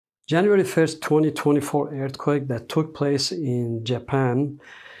January 1st, 2024 earthquake that took place in Japan,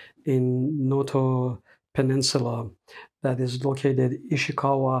 in Noto Peninsula, that is located in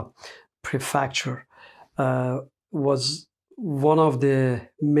Ishikawa Prefecture, was one of the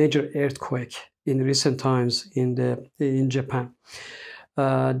major earthquake in recent times in Japan.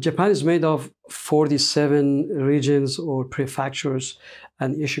 Japan is made of 47 regions or prefectures,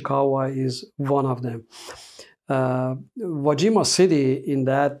 and Ishikawa is one of them. Wajima City in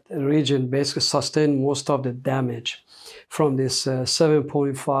that region basically sustained most of the damage from this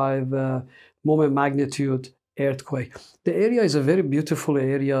 7.5 moment magnitude earthquake. The area is a very beautiful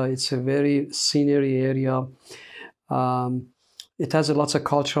area. It's a very scenery area. It has lots of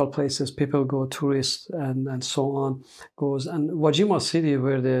cultural places. People go, tourists, and so on goes. And Wajima City,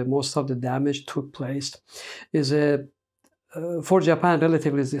 where most of the damage took place, is for Japan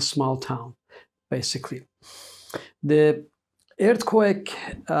relatively is a small town, basically. The earthquake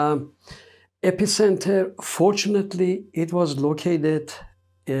epicenter, fortunately, it was located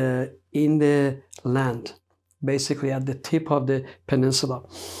in the land, basically at the tip of the peninsula.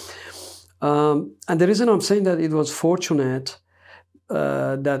 And the reason I'm saying that it was fortunate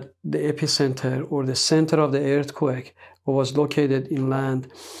that the epicenter or the center of the earthquake was located inland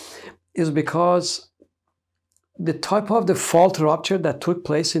is because the type of the fault rupture that took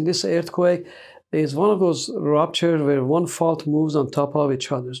place in this earthquake is one of those ruptures where one fault moves on top of each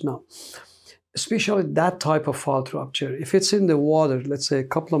other's. Now, especially that type of fault rupture, if it's in the water, let's say a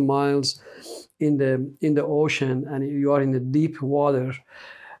couple of miles in the ocean, and you are in the deep water,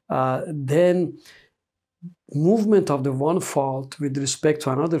 then movement of the one fault with respect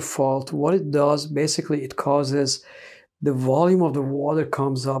to another fault, what it does, basically it causes the volume of the water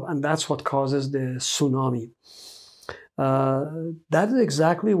comes up, and that's what causes the tsunami. That is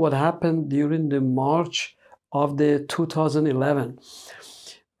exactly what happened during the March of the 2011,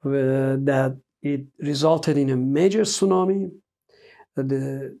 that it resulted in a major tsunami.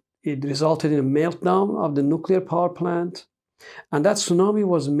 It resulted in a meltdown of the nuclear power plant. And that tsunami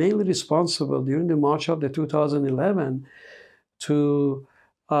was mainly responsible during the March of the 2011 to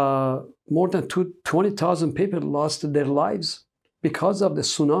more than 20,000 people lost their lives because of the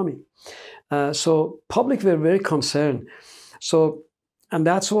tsunami. So public were very concerned. And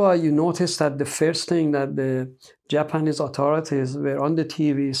that's why you notice that the first thing that the Japanese authorities were on the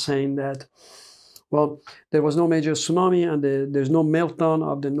TV saying that, well, there was no major tsunami and there's no meltdown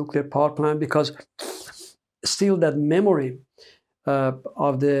of the nuclear power plant, because still that memory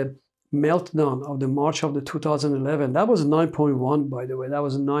of the meltdown of the March of the 2011, that was 9.1, by the way. That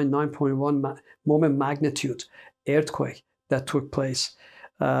was a 9.1 moment magnitude earthquake that took place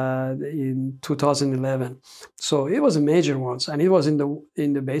in 2011. So it was a major one, and it was in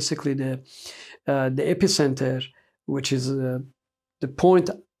the basically the epicenter, which is the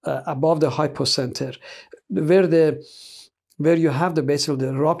point above the hypocenter, where you have basically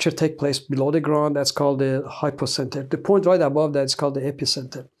the rupture take place below the ground. That's called the hypocenter. The point right above that is called the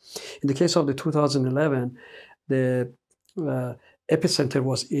epicenter. In the case of the 2011, the epicenter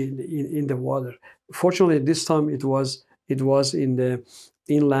was in the water. Fortunately, this time it was in the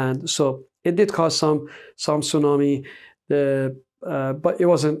inland, so it did cause some tsunami, but it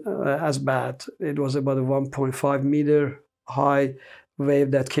wasn't as bad. It was about a 1.5 meter high wave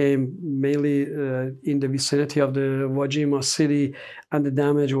that came mainly in the vicinity of the Wajima city, and the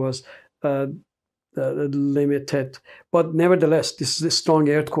damage was limited. But nevertheless, this is a strong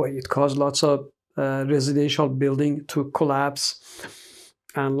earthquake. It caused lots of residential building to collapse,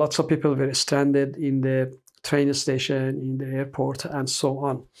 and lots of people were stranded in the train station, in the airport, and so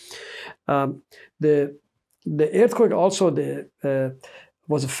on. The earthquake also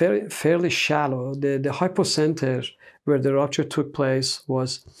was fairly shallow. The hypocenter where the rupture took place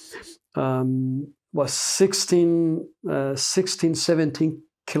was 16, 17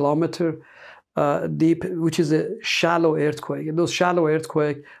 kilometer deep, which is a shallow earthquake. And those shallow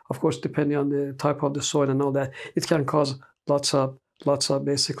earthquake, of course, depending on the type of the soil and all that, it can cause lots of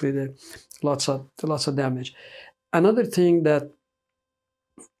basically lots of damage. Another thing that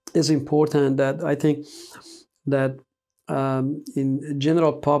is important, that I think that in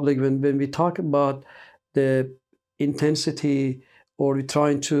general public, when we talk about the intensity, or we're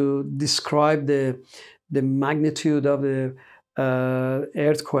trying to describe the magnitude of the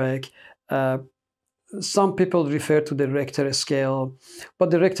earthquake, some people refer to the Richter scale,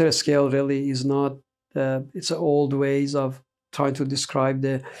 but the Richter scale really is not, it's old ways of trying to describe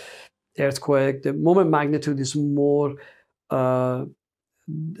the earthquake. The moment magnitude is more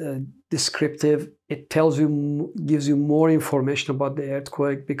descriptive. It tells you, gives you more information about the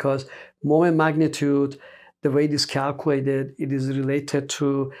earthquake, because moment magnitude the way it is calculated, it is related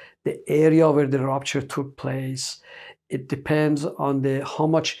to the area where the rupture took place. It depends on how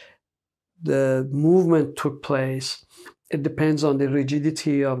much the movement took place. It depends on the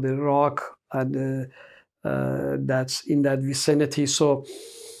rigidity of the rock and that's in that vicinity. So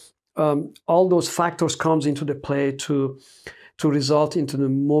all those factors comes into the play to result into the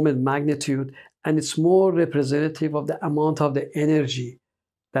moment magnitude, and it's more representative of the amount of the energy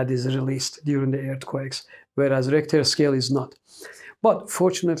that is released during the earthquakes, whereas Richter scale is not. But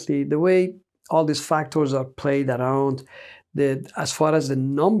fortunately, the way all these factors are played around, as far as the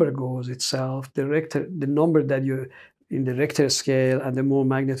number goes itself, the number that you in the Richter scale and the more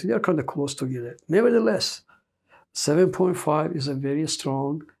magnitude, they are kind of close together. Nevertheless, 7.5 is a very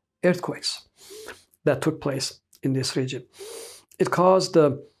strong earthquakes that took place in this region. It caused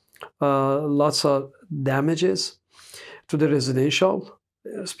lots of damages to the residential,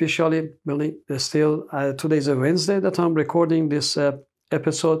 especially building. Still, today is a Wednesday that I'm recording this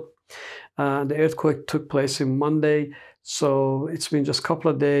episode. The earthquake took place on Monday, so it's been just a couple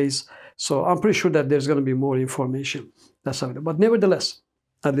of days. So I'm pretty sure that there's going to be more information. That's how it is. But nevertheless,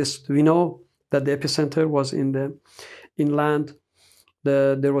 at least we know that the epicenter was in the inland.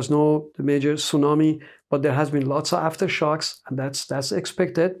 There was no major tsunami, but there has been lots of aftershocks, and that's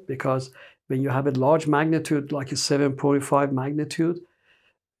expected, because when you have a large magnitude like a 7.5 magnitude,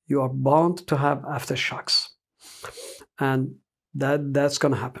 you are bound to have aftershocks, and that's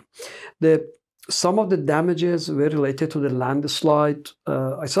going to happen. Some of the damages were related to the landslide.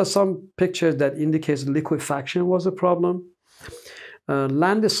 I saw some pictures that indicates liquefaction was a problem.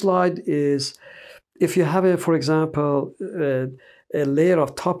 Landslide is if you have for example, a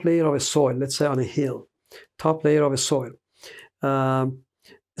top layer of a soil, let's say on a hill, top layer of a soil,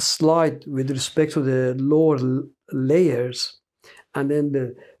 slide with respect to the lower layers, and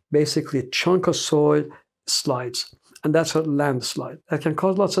then basically a chunk of soil slides. And that's a landslide. That can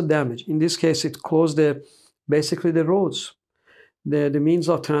cause lots of damage. In this case, it closed basically the roads, the means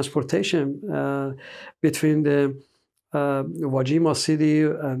of transportation between the Wajima city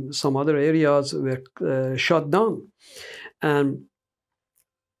and some other areas were shut down. And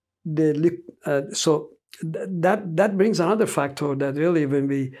so that brings another factor that really,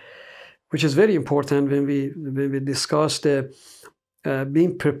 which is very important when we discuss the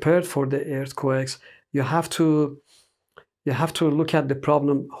being prepared for the earthquakes. You have to look at the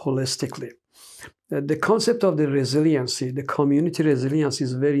problem holistically. The concept of the resiliency, the community resilience,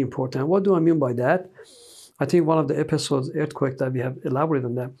 is very important. What do I mean by that? I think one of the episodes, earthquake, that we have elaborated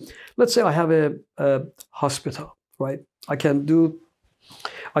on that. Let's say I have a hospital, right? I can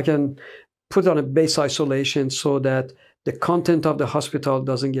put on a base isolation so that the content of the hospital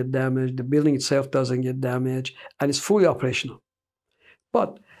doesn't get damaged, the building itself doesn't get damaged, and it's fully operational.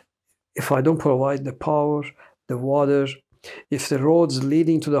 But if I don't provide the power, the water, if the roads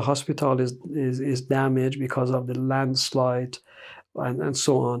leading to the hospital is damaged because of the landslide and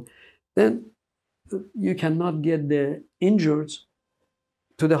so on, then you cannot get the injured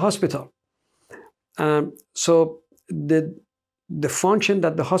to the hospital. So the function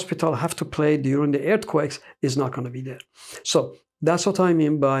that the hospital have to play during the earthquakes is not going to be there. So that's what I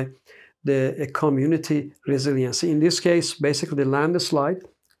mean by a community resiliency. In this case, basically the landslide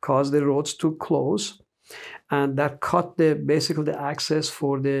caused the roads to close, and that cut basically the access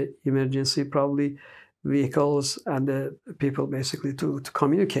for the emergency, probably vehicles and the people, basically to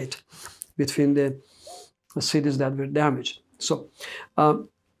communicate between the cities that were damaged. So,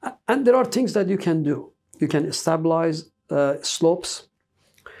 and there are things that you can do. You can stabilize slopes.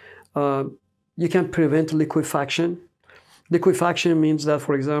 You can prevent liquefaction. Liquefaction means that,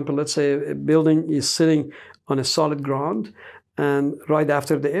 for example, let's say a building is sitting on a solid ground, and right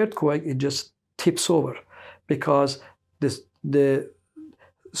after the earthquake, it just tips over because the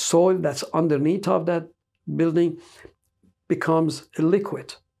soil that's underneath of that building becomes a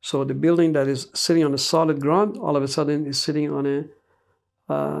liquid. So the building that is sitting on a solid ground, all of a sudden is sitting on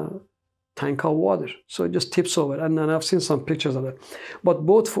a tank of water. So it just tips over. And I've seen some pictures of that. But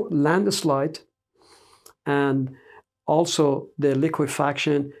both for landslide and also the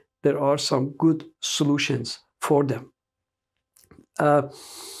liquefaction, there are some good solutions for them.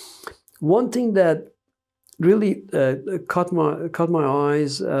 One thing that really caught my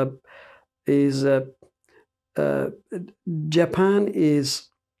eyes is Japan is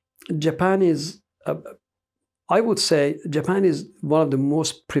I would say Japan is one of the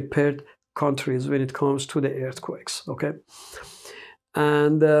most prepared countries when it comes to the earthquakes. Okay,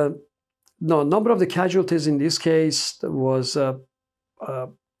 and no number of the casualties in this case was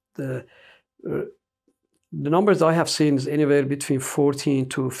the numbers I have seen is anywhere between 14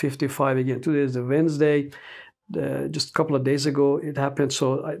 to 55. Again, today is a Wednesday. Just a couple of days ago it happened.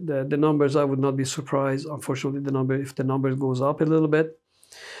 So the numbers, I would not be surprised, unfortunately, if the number goes up a little bit.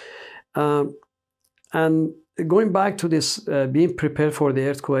 And going back to this being prepared for the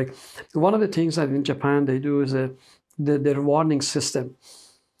earthquake, one of the things that in Japan they do is their warning system.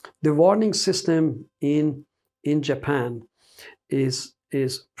 The warning system in Japan is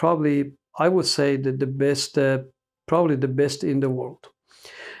probably, I would say, that the best, probably the best in the world.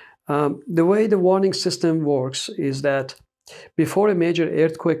 The way the warning system works is that before a major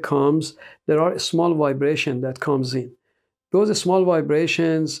earthquake comes, there are a small vibration that comes in. Those small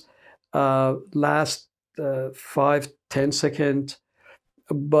vibrations last 5-10 seconds,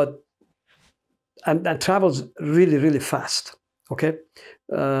 but and travels really, really fast. Okay,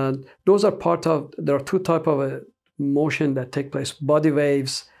 those are part of. There are two types of motion that take place: body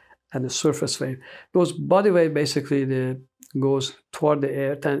waves and a surface wave. Those body wave basically goes toward the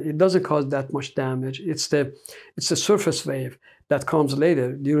earth, and it doesn't cause that much damage. It's the surface wave that comes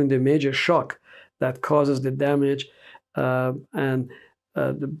later during the major shock that causes the damage, and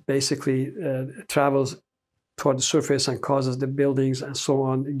basically travels toward the surface and causes the buildings and so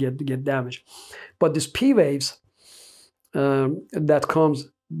on get damaged. But these P waves that comes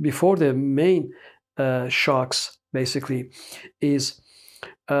before the main shocks basically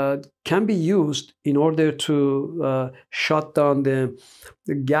can be used in order to shut down the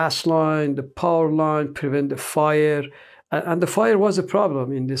gas line, the power line, prevent the fire. And the fire was a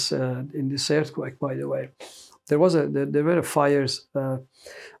problem in this earthquake, by the way. There were fires.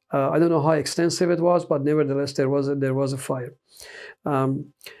 I don't know how extensive it was, but nevertheless there was a fire.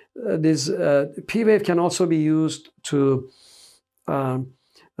 This P wave can also be used to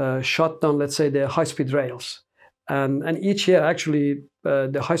shut down, let's say, the high-speed rails. And each year, actually,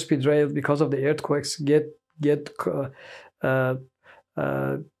 the high-speed rail, because of the earthquakes, get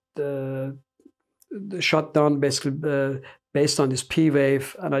shut down basically based on this P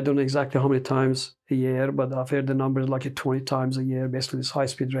wave. And I don't know exactly how many times a year, but I've heard the numbers like 20 times a year. Basically, these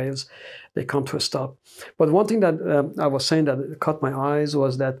high-speed rails, they come to a stop. But one thing that I was saying that caught my eyes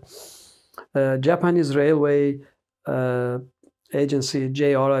was that Japanese Railway Agency,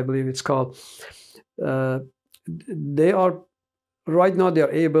 JR, I believe it's called, they are right now they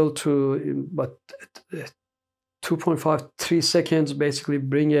are able to, in but 2.5-3 seconds, basically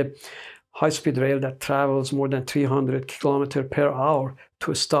bring a high-speed rail that travels more than 300 kilometers per hour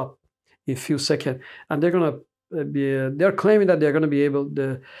to a stop in a few seconds. And they're claiming that they're going to be able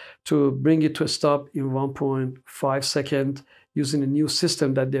to bring it to a stop in 1.5 seconds using a new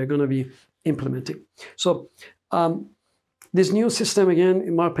system that they're going to be implementing. So this new system, again,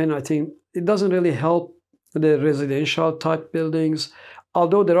 in my opinion, I think it doesn't really help the residential type buildings,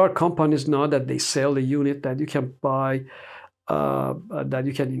 although there are companies now that they sell the unit that you can buy, that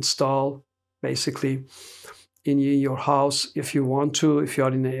you can install basically in your house if you want to, if you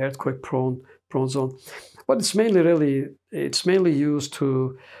are in an earthquake prone zone. But it's mainly used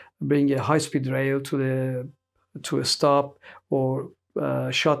to bring a high-speed rail to a stop, or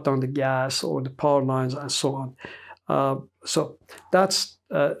shut down the gas or the power lines and so on. So that's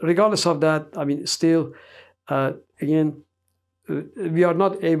regardless of that, I mean, still, again, we are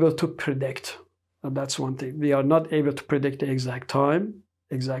not able to predict. That's one thing. We are not able to predict the exact time,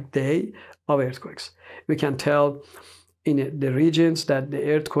 exact day of earthquakes. We can tell in the regions that the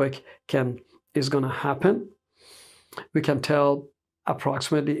earthquake is going to happen. We can tell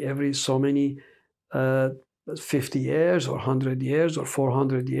approximately every so many 50 years or 100 years or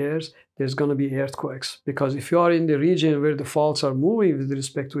 400 years, there's going to be earthquakes. Because if you are in the region where the faults are moving with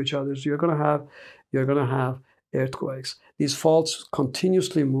respect to each other, so you're going to have earthquakes. These faults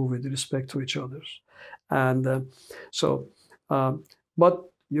continuously move with respect to each other, and but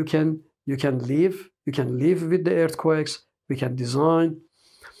you can live with the earthquakes. We can design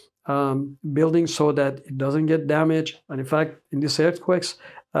buildings so that it doesn't get damaged. And in fact, in these earthquakes,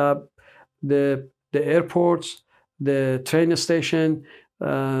 the airports, the train station,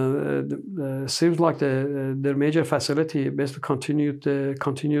 seems like their major facility basically continued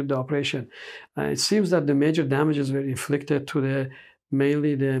the operation. It seems that the major damages were inflicted to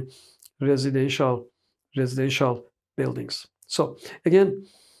mainly the residential buildings. So again,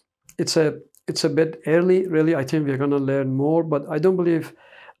 it's a bit early, really. I think we're going to learn more, but I don't believe,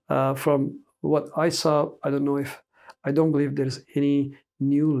 from what I saw, I don't believe there's any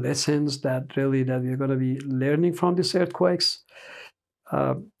new lessons that we're going to be learning from these earthquakes.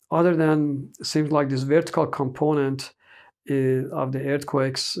 Other than, it seems like this vertical component of the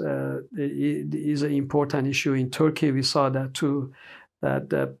earthquakes is an important issue. In Turkey, we saw that too,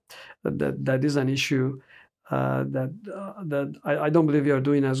 that is an issue. that I don't believe we are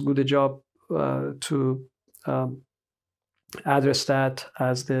doing as good a job to address that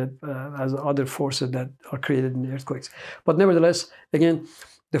as other forces that are created in earthquakes. But nevertheless, again,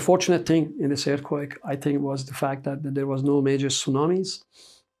 the fortunate thing in this earthquake, I think, was the fact that there was no major tsunamis,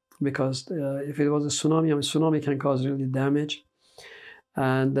 because if it was a tsunami, I mean, tsunami can cause really damage,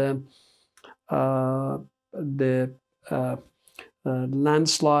 and the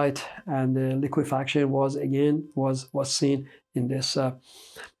landslide and the liquefaction was seen in this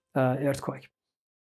earthquake.